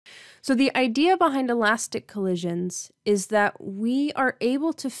So the idea behind elastic collisions is that we are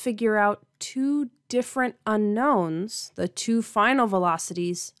able to figure out two different unknowns, the two final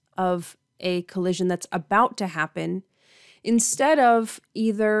velocities of a collision that's about to happen, instead of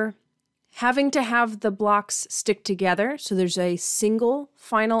either having to have the blocks stick together, so there's a single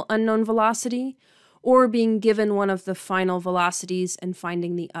final unknown velocity, or being given one of the final velocities and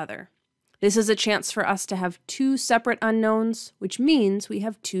finding the other. This is a chance for us to have two separate unknowns, which means we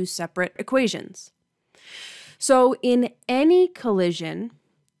have two separate equations. So in any collision,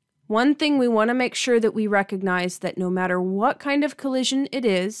 one thing we want to make sure that we recognize that no matter what kind of collision it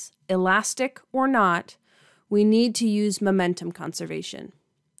is, elastic or not, we need to use momentum conservation.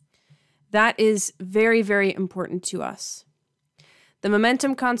 That is very, very important to us. The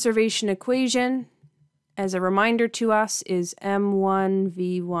momentum conservation equation, as a reminder to us, is m1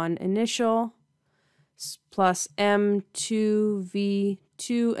 v1 initial plus m2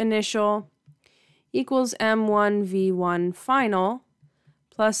 v2 initial equals m1 v1 final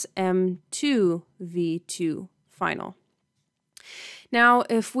plus m2 v2 final. Now,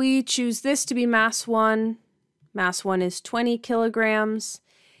 if we choose this to be mass 1 is 20 kilograms,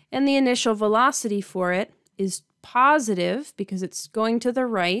 and the initial velocity for it is positive because it's going to the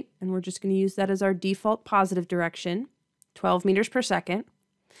right, and we're just going to use that as our default positive direction, 12 meters per second.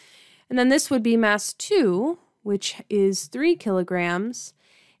 And then this would be mass 2, which is 3 kilograms,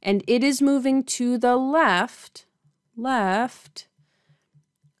 and it is moving to the left.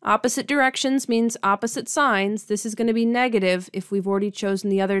 Opposite directions means opposite signs. This is going to be negative if we've already chosen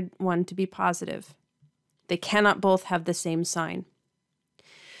the other one to be positive. They cannot both have the same sign.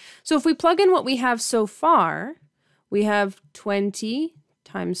 So if we plug in what we have so far, we have 20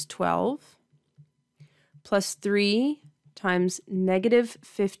 times 12 plus 3 times negative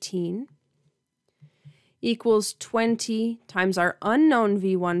 15 equals 20 times our unknown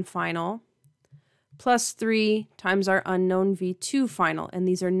v1 final plus 3 times our unknown v2 final, and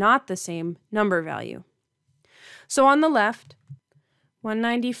these are not the same number value. So on the left,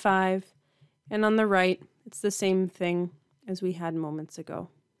 195, and on the right, it's the same thing as we had moments ago.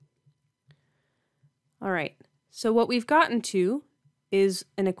 All right, so what we've gotten to is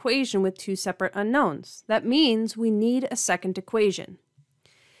an equation with two separate unknowns. That means we need a second equation.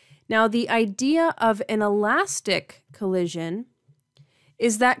 Now, the idea of an elastic collision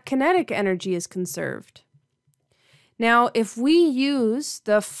is that kinetic energy is conserved. Now, if we use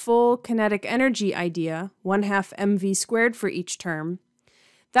the full kinetic energy idea, 1/2 mv squared for each term,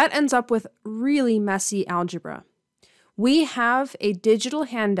 that ends up with really messy algebra. We have a digital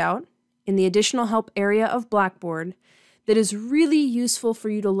handout in the additional help area of Blackboard that is really useful for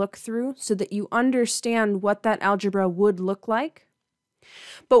you to look through so that you understand what that algebra would look like.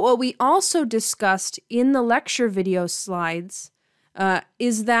 But what we also discussed in the lecture video slides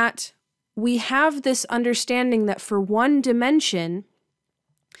is that we have this understanding that for one dimension,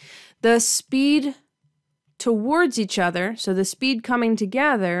 the speed towards each other, so the speed coming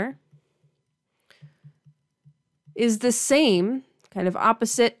together, is the same, kind of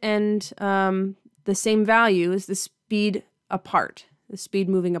opposite and the same value as the speed apart, the speed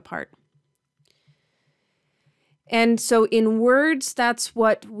moving apart. And so in words, that's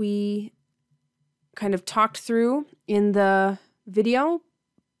what we kind of talked through in the video,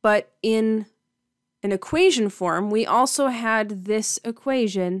 but in an equation form, we also had this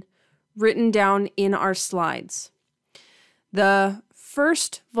equation written down in our slides. The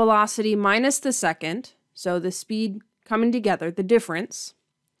first velocity minus the second, so the speed coming together, the difference,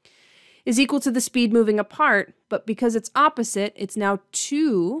 is equal to the speed moving apart, but because it's opposite, it's now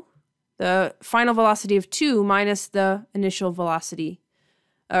 2, the final velocity of 2 minus the initial velocity,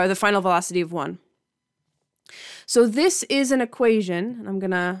 or the final velocity of 1. So this is an equation, and I'm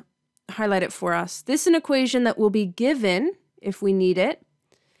going to highlight it for us. This is an equation that will be given if we need it,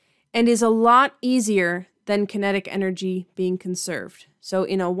 and is a lot easier than kinetic energy being conserved. So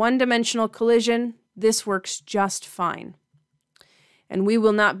in a one-dimensional collision, this works just fine. And we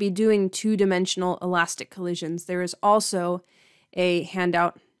will not be doing two-dimensional elastic collisions. There is also a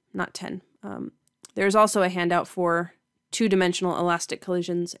handout, not 10, there's also a handout for two-dimensional elastic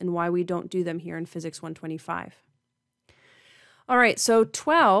collisions and why we don't do them here in Physics 125. All right, so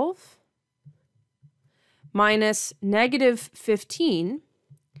 12 minus negative 15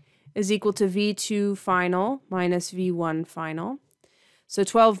 is equal to V2 final minus V1 final. So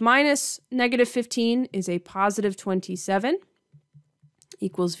 12 minus negative 15 is a positive 27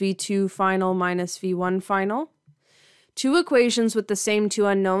 equals V2 final minus V1 final. Two equations with the same two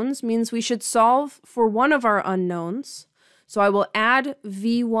unknowns means we should solve for one of our unknowns. So I will add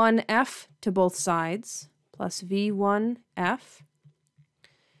V1F to both sides, plus V1F.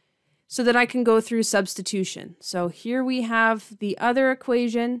 so that I can go through substitution. So here we have the other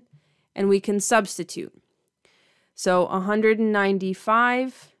equation, and we can substitute. So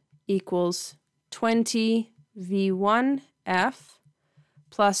 195 equals 20 V1F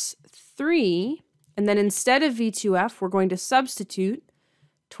plus 3, and then instead of V2F, we're going to substitute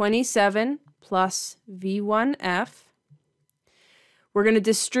 27 plus V1F. We're going to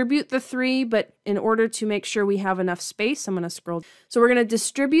distribute the 3, but in order to make sure we have enough space, I'm going to scroll. So we're going to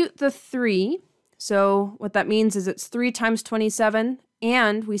distribute the 3. So what that means is it's 3 times 27,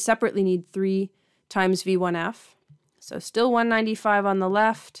 and we separately need 3 times V1F. So still 195 on the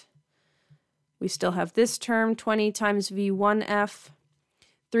left. We still have this term, 20 times V1F.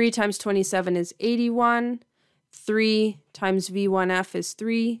 3 times 27 is 81. 3 times V1F is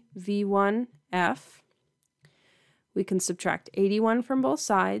 3 V1F. We can subtract 81 from both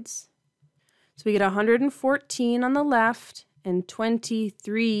sides. So we get 114 on the left and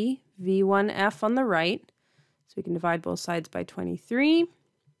 23 V1F on the right. So we can divide both sides by 23.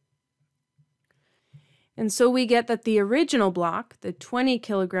 And so we get that the original block, the 20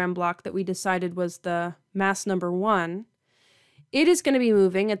 kilogram block that we decided was the mass number 1, it is going to be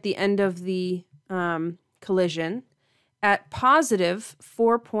moving at the end of the collision at positive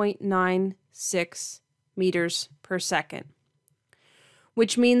 4.96 meters per second,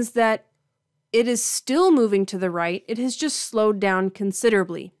 which means that it is still moving to the right. It has just slowed down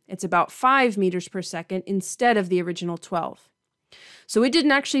considerably. It's about 5 meters per second instead of the original 12. So it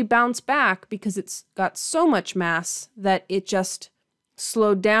didn't actually bounce back because it's got so much mass that it just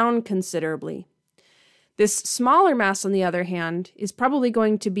slowed down considerably. This smaller mass, on the other hand, is probably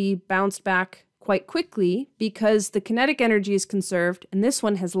going to be bounced back quite quickly because the kinetic energy is conserved, and this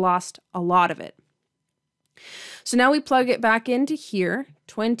one has lost a lot of it. So now we plug it back into here.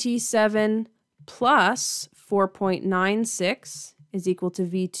 27 plus 4.96 is equal to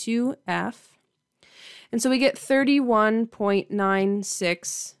V2F. And so we get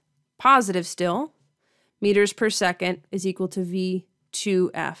 31.96 positive still meters per second is equal to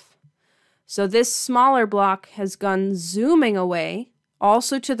V2F. So this smaller block has gone zooming away,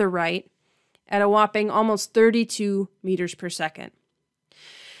 also to the right, at a whopping almost 32 meters per second.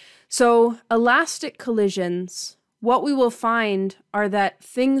 So elastic collisions, what we will find are that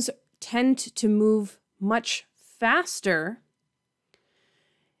things tend to move much faster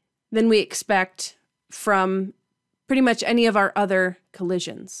than we expect from pretty much any of our other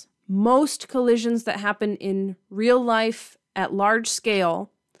collisions. Most collisions that happen in real life at large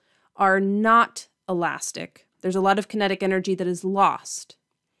scale are not elastic. There's a lot of kinetic energy that is lost.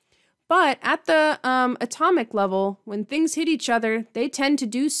 But at the atomic level, when things hit each other, they tend to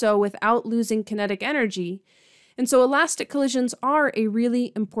do so without losing kinetic energy. And so elastic collisions are a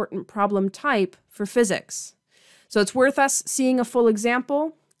really important problem type for physics. So it's worth us seeing a full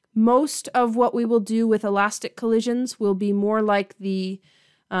example. Most of what we will do with elastic collisions will be more like the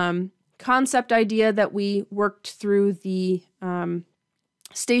concept idea that we worked through the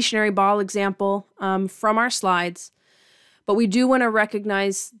stationary ball example from our slides. But we do want to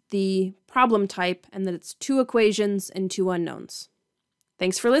recognize the problem type and that it's 2 equations and 2 unknowns.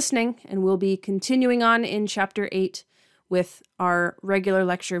 Thanks for listening, and we'll be continuing on in Chapter 8 with our regular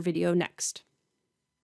lecture video next.